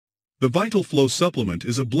The Vitalflow supplement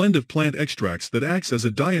is a blend of plant extracts that acts as a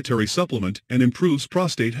dietary supplement and improves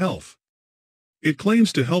prostate health. It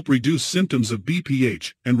claims to help reduce symptoms of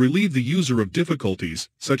BPH and relieve the user of difficulties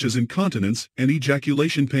such as incontinence and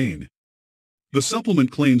ejaculation pain. The supplement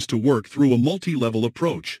claims to work through a multi-level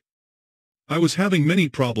approach. I was having many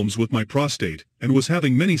problems with my prostate and was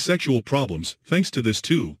having many sexual problems thanks to this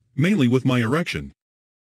too, mainly with my erection.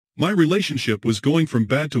 My relationship was going from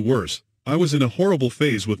bad to worse. I was in a horrible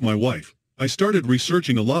phase with my wife. I started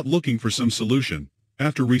researching a lot looking for some solution.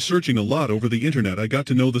 After researching a lot over the internet, I got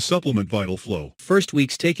to know the supplement Vitalflow. First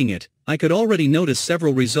weeks taking it, I could already notice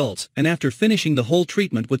several results, and after finishing the whole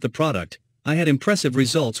treatment with the product, I had impressive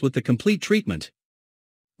results with the complete treatment.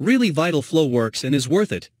 Really, Vitalflow works and is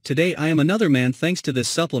worth it. Today I am another man thanks to this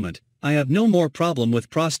supplement. I have no more problem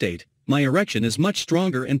with prostate. My erection is much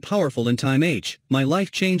stronger and powerful in time H. My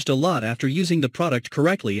life changed a lot after using the product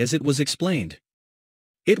correctly as it was explained.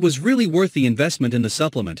 It was really worth the investment in the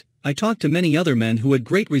supplement. I talked to many other men who had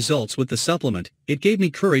great results with the supplement. It gave me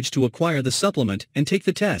courage to acquire the supplement and take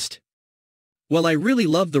the test. Well, I really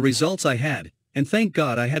loved the results I had, and thank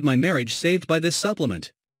God I had my marriage saved by this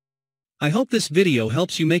supplement. I hope this video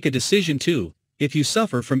helps you make a decision too. If you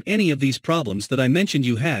suffer from any of these problems that I mentioned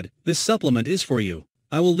you had, this supplement is for you.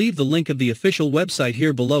 I will leave the link of the official website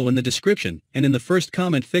here below in the description and in the first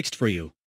comment fixed for you.